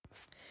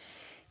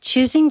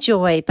Choosing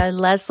Joy by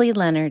Leslie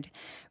Leonard,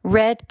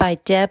 read by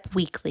Deb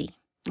Weekly.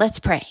 Let's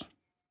pray.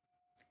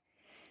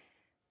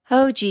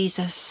 Oh,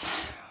 Jesus,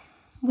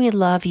 we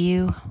love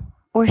you.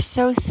 We're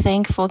so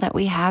thankful that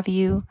we have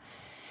you.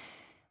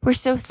 We're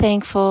so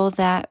thankful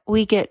that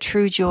we get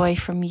true joy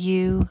from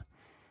you.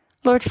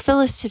 Lord, fill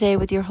us today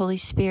with your Holy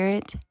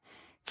Spirit.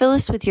 Fill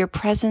us with your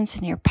presence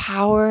and your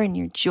power and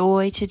your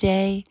joy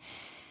today.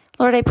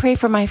 Lord, I pray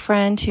for my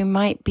friend who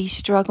might be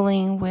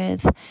struggling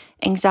with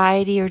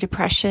anxiety or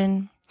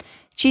depression.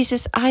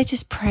 Jesus, I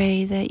just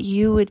pray that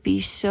you would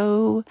be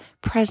so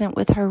present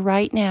with her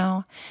right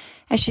now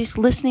as she's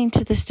listening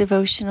to this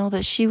devotional,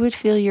 that she would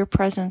feel your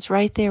presence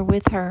right there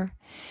with her.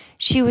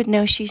 She would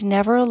know she's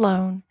never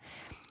alone.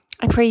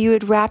 I pray you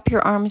would wrap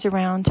your arms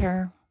around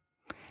her.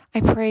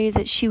 I pray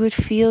that she would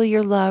feel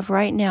your love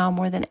right now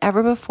more than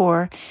ever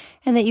before,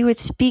 and that you would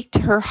speak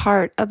to her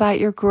heart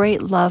about your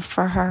great love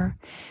for her,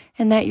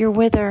 and that you're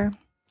with her.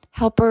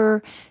 Help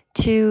her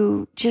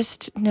to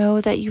just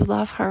know that you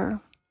love her.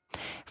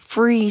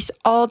 Freeze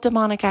all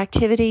demonic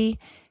activity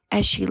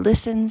as she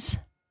listens.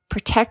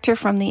 Protect her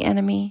from the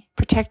enemy.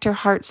 Protect her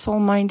heart, soul,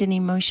 mind, and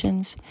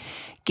emotions.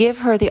 Give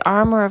her the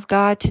armor of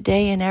God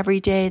today and every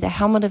day, the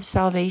helmet of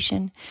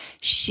salvation,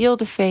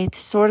 shield of faith,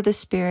 sword of the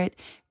Spirit,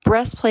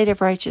 breastplate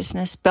of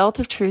righteousness, belt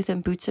of truth,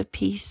 and boots of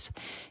peace.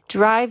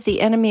 Drive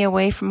the enemy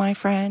away from my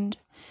friend.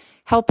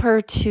 Help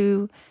her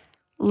to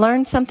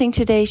learn something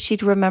today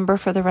she'd remember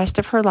for the rest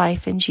of her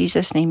life. In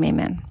Jesus' name,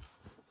 amen.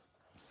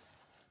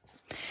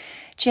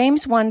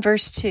 James 1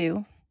 verse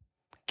 2,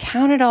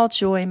 count it all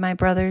joy, my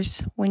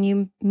brothers, when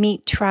you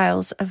meet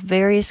trials of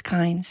various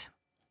kinds.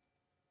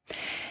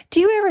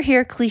 Do you ever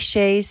hear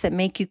cliches that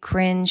make you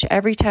cringe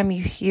every time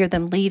you hear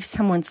them leave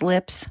someone's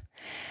lips?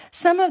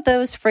 Some of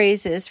those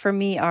phrases for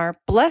me are,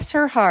 bless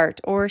her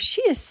heart, or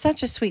she is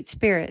such a sweet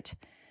spirit.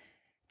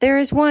 There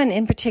is one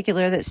in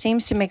particular that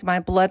seems to make my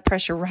blood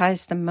pressure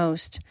rise the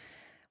most.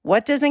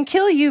 What doesn't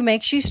kill you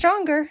makes you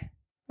stronger.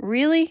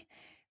 Really?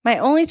 My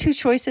only two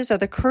choices are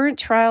the current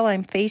trial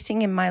I'm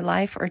facing in my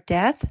life or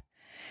death?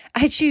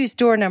 I choose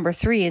door number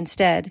 3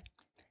 instead.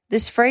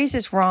 This phrase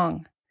is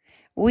wrong.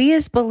 We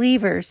as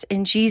believers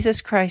in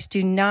Jesus Christ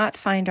do not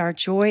find our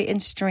joy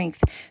and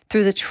strength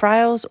through the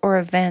trials or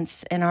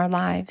events in our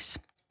lives.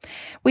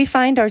 We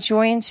find our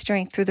joy and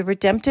strength through the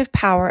redemptive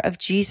power of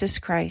Jesus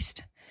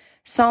Christ.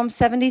 Psalm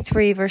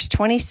 73 verse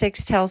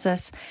 26 tells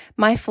us,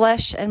 my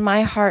flesh and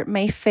my heart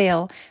may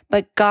fail,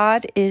 but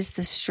God is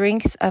the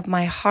strength of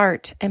my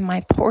heart and my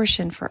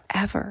portion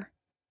forever.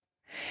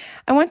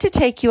 I want to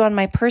take you on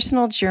my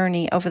personal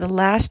journey over the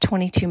last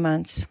 22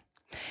 months.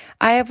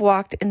 I have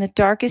walked in the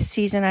darkest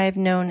season I have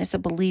known as a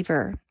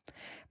believer.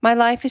 My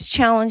life is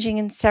challenging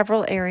in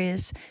several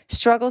areas,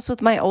 struggles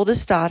with my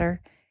oldest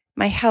daughter,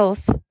 my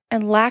health,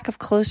 and lack of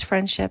close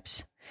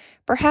friendships.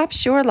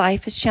 Perhaps your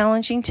life is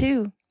challenging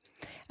too.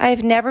 I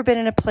have never been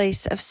in a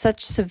place of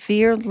such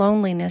severe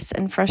loneliness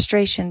and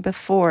frustration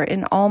before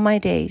in all my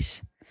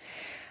days.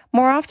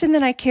 More often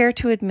than I care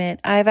to admit,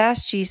 I have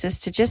asked Jesus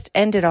to just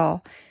end it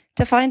all,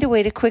 to find a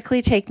way to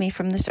quickly take me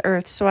from this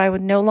earth so I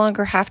would no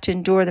longer have to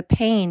endure the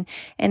pain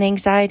and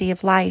anxiety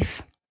of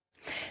life.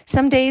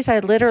 Some days I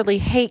literally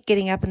hate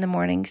getting up in the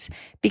mornings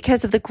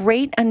because of the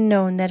great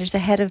unknown that is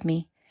ahead of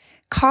me.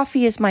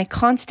 Coffee is my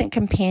constant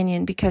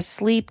companion because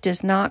sleep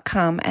does not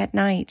come at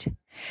night.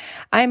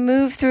 I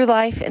move through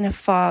life in a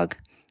fog,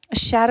 a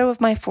shadow of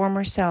my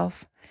former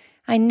self.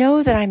 I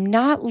know that I'm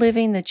not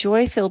living the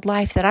joy-filled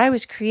life that I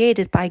was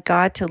created by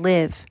God to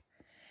live.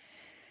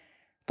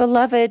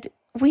 Beloved,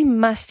 we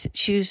must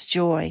choose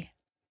joy.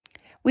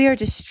 We are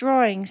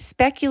destroying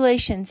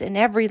speculations and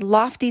every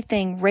lofty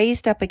thing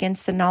raised up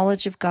against the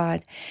knowledge of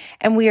God,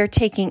 and we are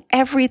taking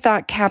every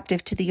thought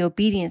captive to the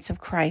obedience of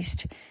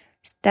Christ.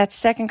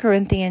 That's 2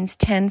 Corinthians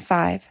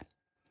 10:5.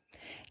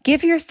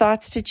 Give your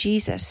thoughts to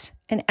Jesus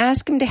and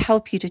ask him to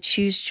help you to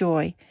choose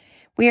joy.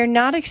 We are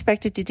not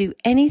expected to do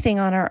anything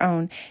on our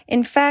own.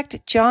 In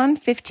fact, John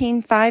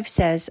 15:5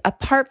 says,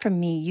 apart from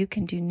me, you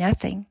can do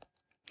nothing.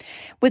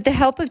 With the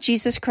help of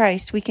Jesus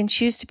Christ, we can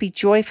choose to be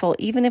joyful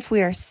even if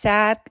we are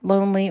sad,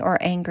 lonely, or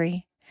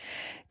angry.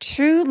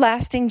 True,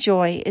 lasting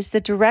joy is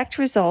the direct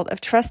result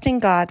of trusting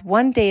God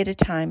one day at a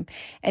time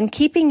and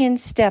keeping in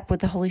step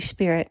with the Holy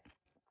Spirit.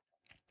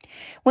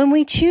 When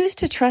we choose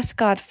to trust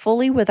God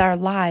fully with our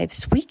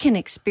lives, we can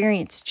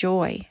experience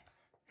joy.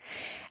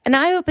 An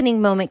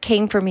eye-opening moment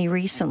came for me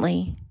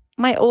recently.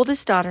 My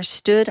oldest daughter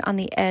stood on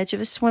the edge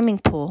of a swimming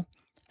pool,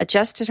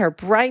 adjusted her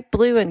bright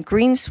blue and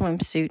green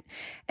swimsuit,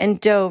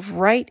 and dove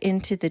right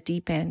into the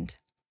deep end.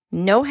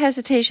 No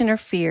hesitation or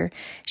fear.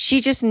 She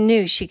just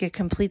knew she could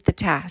complete the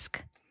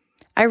task.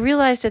 I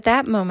realized at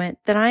that moment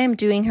that I am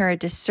doing her a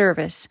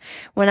disservice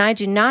when I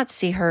do not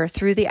see her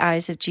through the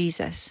eyes of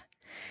Jesus.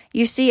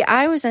 You see,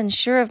 I was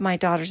unsure of my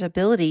daughter's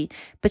ability,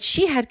 but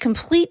she had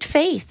complete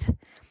faith.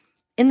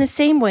 In the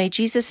same way,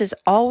 Jesus is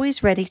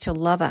always ready to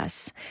love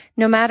us,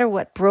 no matter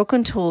what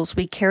broken tools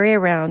we carry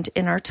around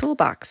in our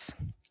toolbox.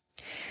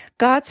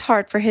 God's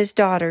heart for his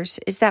daughters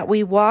is that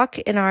we walk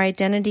in our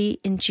identity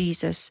in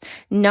Jesus,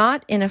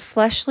 not in a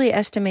fleshly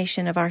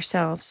estimation of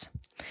ourselves.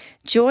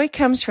 Joy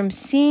comes from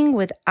seeing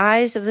with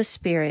eyes of the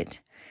Spirit.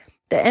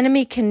 The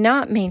enemy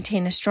cannot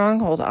maintain a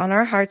stronghold on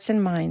our hearts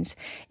and minds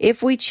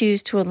if we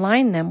choose to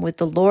align them with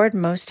the Lord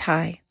Most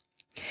High.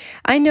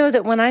 I know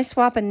that when I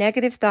swap a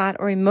negative thought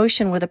or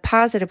emotion with a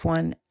positive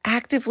one,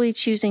 actively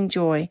choosing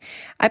joy,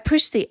 I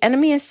push the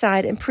enemy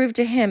aside and prove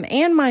to him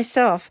and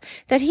myself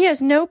that he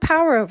has no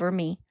power over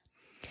me.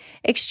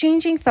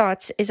 Exchanging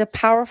thoughts is a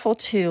powerful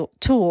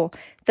tool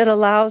that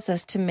allows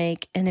us to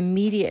make an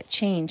immediate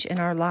change in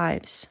our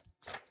lives.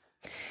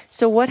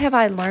 So what have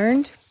I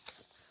learned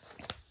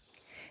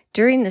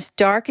during this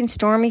dark and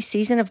stormy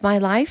season of my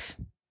life?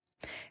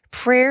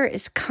 Prayer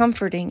is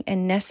comforting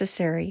and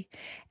necessary,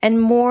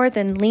 and more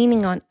than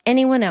leaning on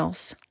anyone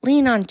else,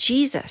 lean on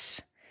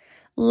Jesus.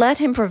 Let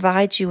him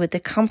provide you with the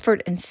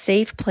comfort and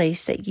safe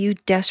place that you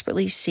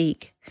desperately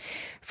seek.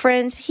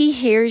 Friends, he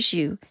hears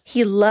you,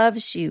 he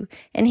loves you,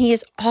 and he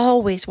is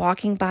always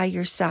walking by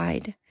your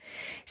side.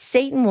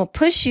 Satan will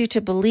push you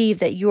to believe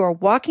that you are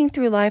walking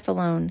through life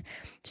alone,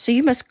 so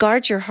you must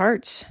guard your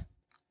hearts.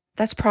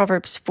 That's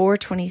Proverbs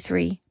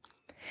 4:23.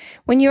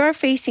 When you are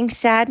facing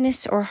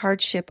sadness or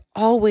hardship,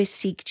 always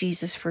seek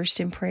Jesus first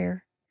in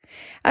prayer.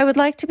 I would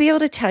like to be able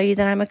to tell you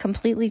that I'm a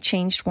completely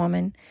changed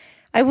woman.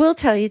 I will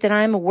tell you that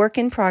I am a work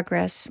in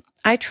progress.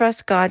 I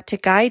trust God to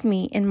guide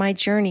me in my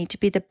journey to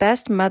be the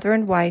best mother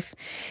and wife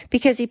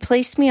because he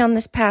placed me on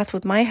this path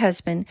with my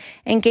husband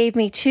and gave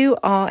me 2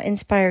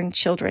 awe-inspiring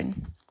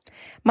children.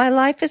 My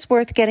life is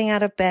worth getting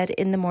out of bed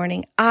in the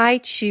morning. I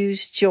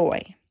choose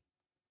joy.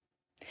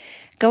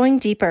 Going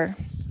deeper.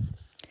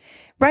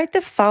 Write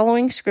the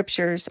following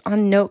scriptures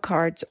on note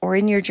cards or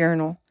in your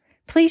journal.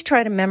 Please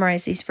try to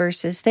memorize these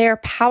verses. They are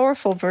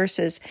powerful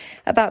verses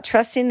about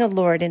trusting the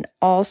Lord in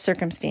all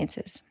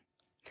circumstances.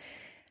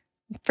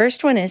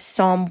 First one is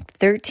Psalm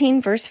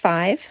 13, verse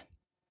 5.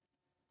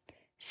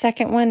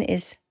 Second one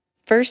is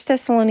 1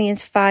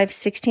 Thessalonians 5,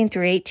 16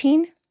 through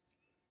 18.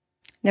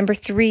 Number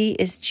 3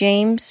 is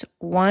James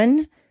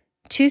 1,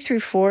 2 through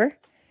 4.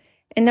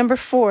 And number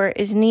 4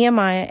 is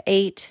Nehemiah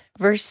 8,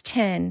 verse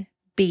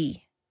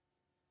 10b.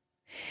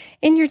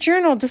 In your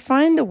journal,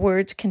 define the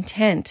words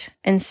content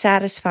and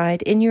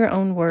satisfied in your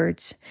own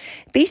words.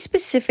 Be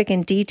specific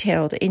and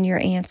detailed in your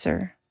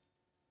answer.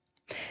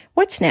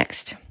 What's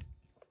next?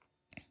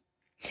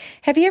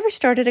 Have you ever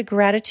started a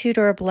gratitude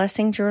or a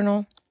blessing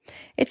journal?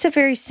 It's a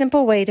very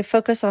simple way to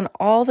focus on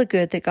all the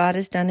good that God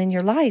has done in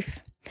your life.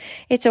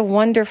 It's a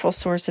wonderful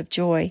source of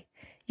joy.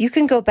 You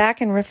can go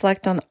back and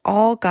reflect on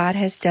all God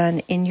has done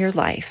in your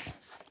life.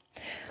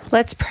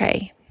 Let's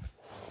pray.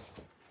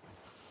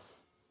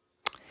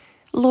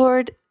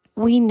 Lord,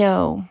 we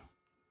know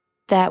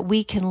that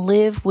we can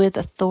live with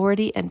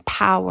authority and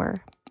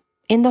power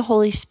in the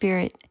Holy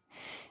Spirit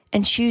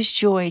and choose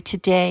joy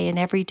today and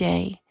every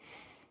day.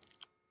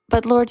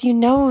 But Lord, you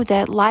know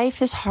that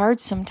life is hard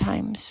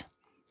sometimes,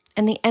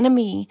 and the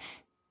enemy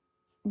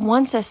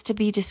wants us to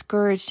be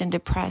discouraged and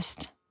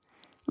depressed.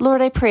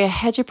 Lord, I pray a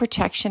hedge of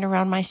protection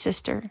around my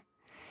sister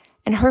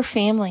and her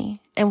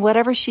family and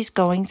whatever she's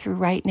going through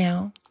right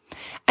now.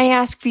 I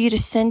ask for you to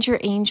send your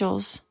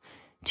angels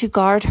to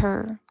guard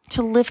her,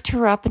 to lift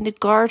her up, and to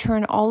guard her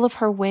in all of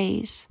her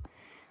ways.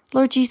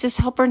 Lord Jesus,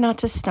 help her not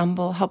to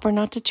stumble. Help her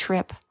not to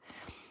trip.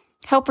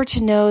 Help her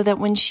to know that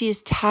when she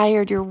is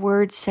tired, your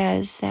word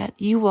says that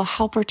you will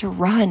help her to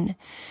run.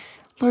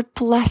 Lord,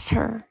 bless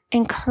her,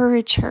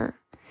 encourage her.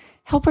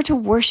 Help her to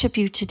worship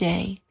you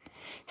today.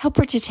 Help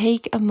her to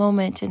take a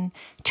moment and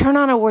turn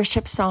on a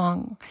worship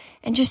song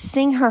and just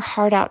sing her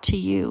heart out to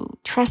you,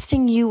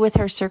 trusting you with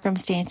her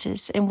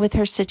circumstances and with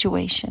her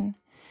situation.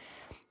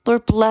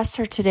 Lord, bless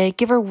her today.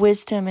 Give her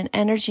wisdom and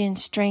energy and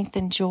strength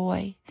and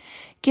joy.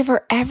 Give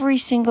her every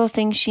single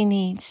thing she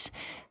needs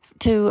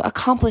to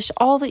accomplish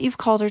all that you've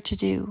called her to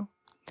do.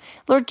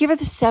 Lord, give her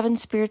the 7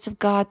 spirits of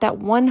God, that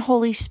one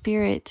Holy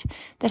Spirit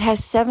that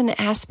has 7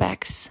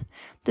 aspects.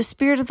 The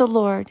Spirit of the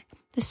Lord,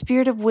 the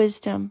Spirit of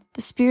wisdom,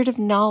 the Spirit of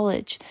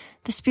knowledge,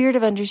 the Spirit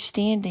of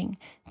understanding,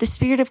 the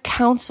Spirit of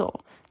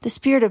counsel, the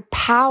Spirit of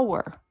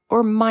power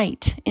or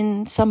might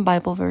in some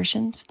Bible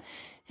versions,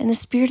 and the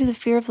Spirit of the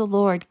fear of the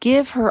Lord.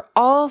 Give her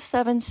all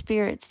 7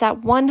 spirits,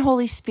 that one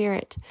Holy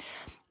Spirit.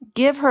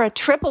 Give her a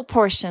triple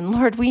portion.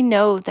 Lord, we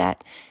know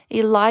that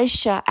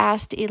Elisha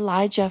asked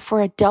Elijah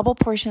for a double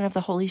portion of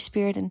the Holy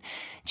Spirit. And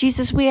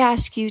Jesus, we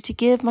ask you to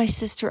give my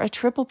sister a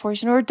triple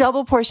portion or a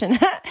double portion.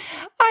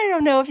 I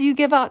don't know if you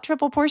give out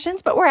triple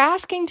portions, but we're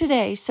asking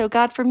today. So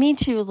God, for me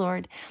too,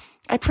 Lord,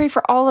 I pray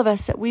for all of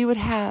us that we would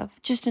have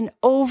just an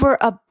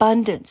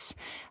overabundance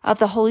of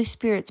the Holy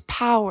Spirit's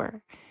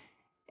power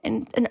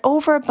and an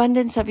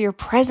overabundance of your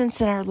presence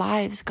in our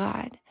lives,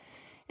 God.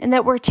 And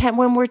that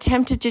when we're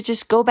tempted to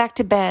just go back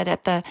to bed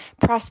at the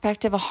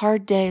prospect of a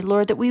hard day,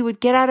 Lord, that we would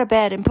get out of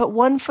bed and put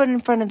one foot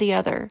in front of the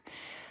other.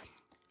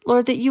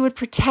 Lord, that you would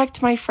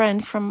protect my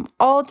friend from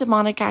all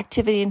demonic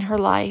activity in her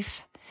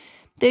life.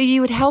 That you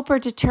would help her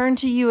to turn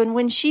to you. And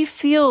when she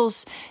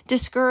feels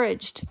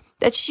discouraged,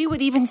 that she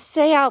would even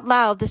say out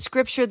loud the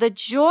scripture, the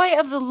joy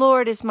of the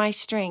Lord is my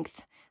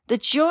strength. The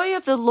joy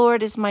of the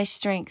Lord is my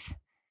strength.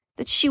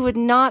 that she would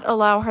not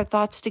allow her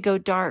thoughts to go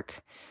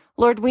dark.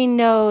 Lord, we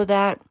know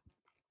that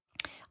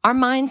our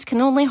minds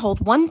can only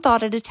hold one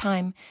thought at a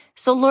time.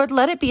 So Lord,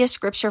 let it be a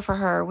scripture for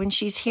her when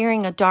she's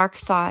hearing a dark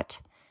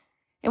thought.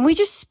 And we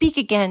just speak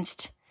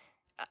against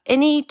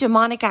any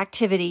demonic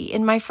activity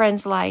in my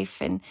friend's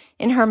life and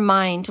in her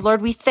mind.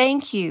 Lord, we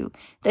thank you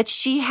that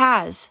she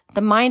has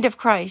the mind of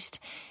Christ.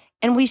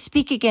 And we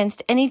speak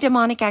against any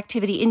demonic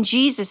activity in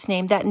Jesus'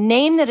 name, that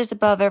name that is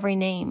above every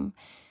name,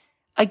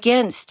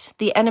 against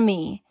the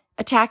enemy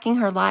attacking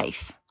her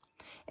life.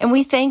 And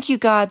we thank you,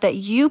 God, that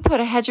you put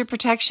a hedge of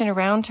protection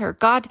around her.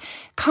 God,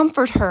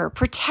 comfort her,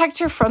 protect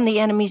her from the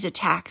enemy's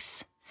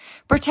attacks.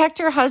 Protect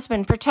her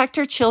husband, protect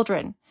her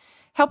children.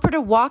 Help her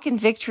to walk in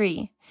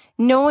victory,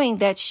 knowing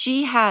that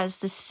she has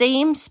the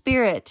same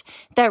spirit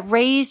that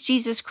raised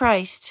Jesus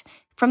Christ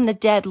from the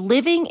dead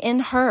living in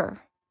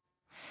her.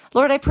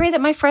 Lord, I pray that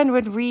my friend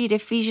would read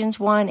Ephesians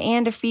 1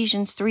 and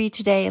Ephesians 3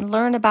 today and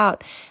learn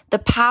about the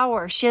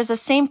power. She has the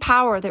same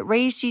power that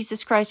raised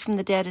Jesus Christ from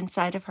the dead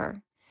inside of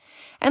her.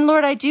 And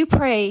Lord, I do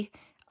pray,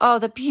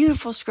 the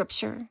beautiful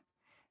scripture,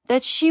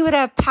 that she would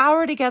have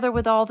power together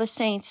with all the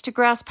saints to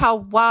grasp how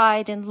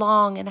wide and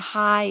long and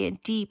high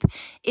and deep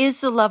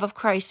is the love of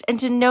Christ, and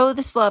to know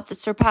this love that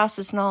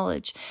surpasses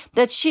knowledge,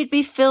 that she'd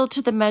be filled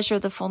to the measure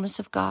of the fullness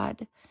of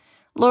God.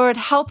 Lord,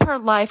 help her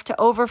life to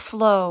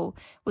overflow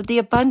with the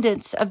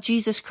abundance of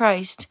Jesus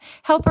Christ.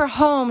 Help her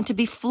home to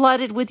be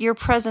flooded with your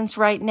presence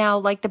right now,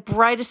 like the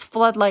brightest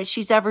floodlight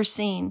she's ever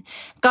seen.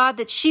 God,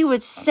 that she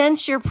would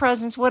sense your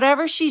presence,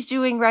 whatever she's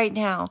doing right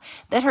now,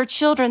 that her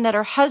children, that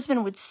her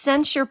husband would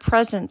sense your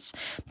presence,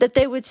 that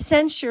they would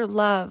sense your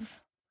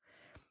love,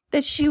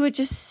 that she would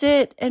just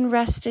sit and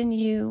rest in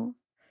you,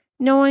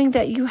 knowing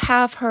that you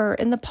have her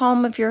in the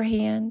palm of your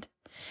hand.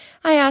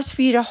 I ask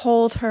for you to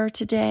hold her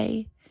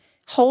today.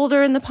 Hold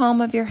her in the palm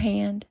of your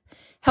hand.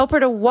 Help her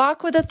to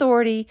walk with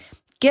authority.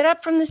 Get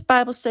up from this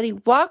Bible study,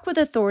 walk with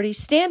authority,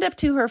 stand up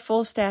to her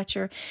full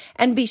stature,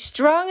 and be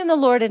strong in the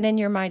Lord and in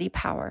your mighty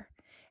power.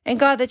 And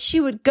God, that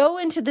she would go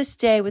into this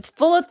day with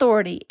full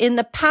authority in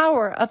the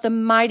power of the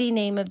mighty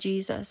name of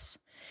Jesus.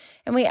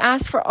 And we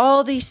ask for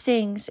all these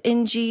things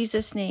in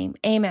Jesus' name.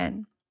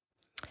 Amen.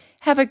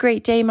 Have a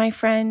great day, my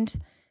friend.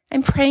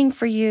 I'm praying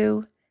for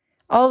you.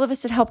 All of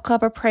us at Help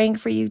Club are praying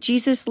for you.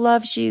 Jesus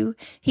loves you.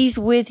 He's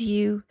with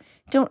you.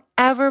 Don't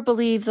ever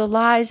believe the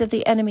lies of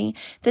the enemy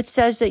that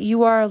says that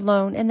you are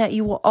alone and that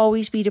you will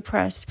always be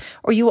depressed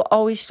or you will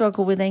always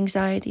struggle with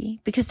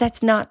anxiety, because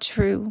that's not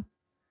true.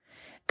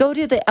 Go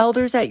to the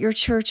elders at your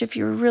church if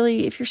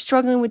you're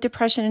struggling with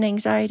depression and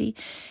anxiety.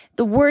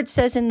 The word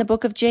says in the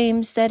book of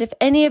James that if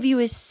any of you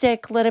is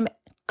sick, let him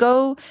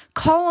go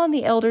call on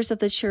the elders of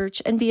the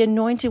church and be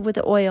anointed with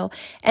the oil.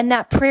 And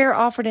that prayer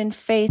offered in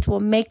faith will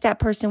make that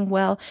person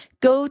well.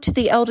 Go to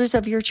the elders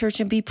of your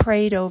church and be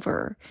prayed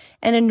over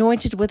and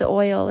anointed with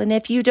oil. And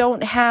if you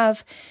don't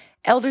have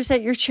elders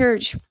at your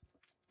church,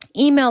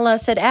 email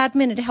us at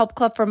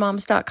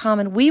admin@helpclubformoms.com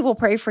and we will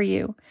pray for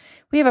you.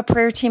 We have a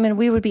prayer team and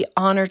we would be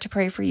honored to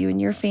pray for you and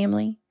your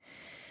family.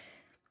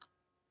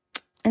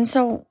 And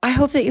so I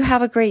hope that you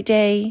have a great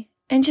day,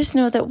 and just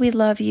know that we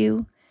love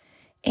you.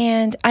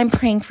 And I'm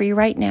praying for you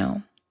right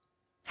now.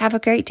 Have a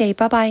great day.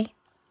 Bye-bye.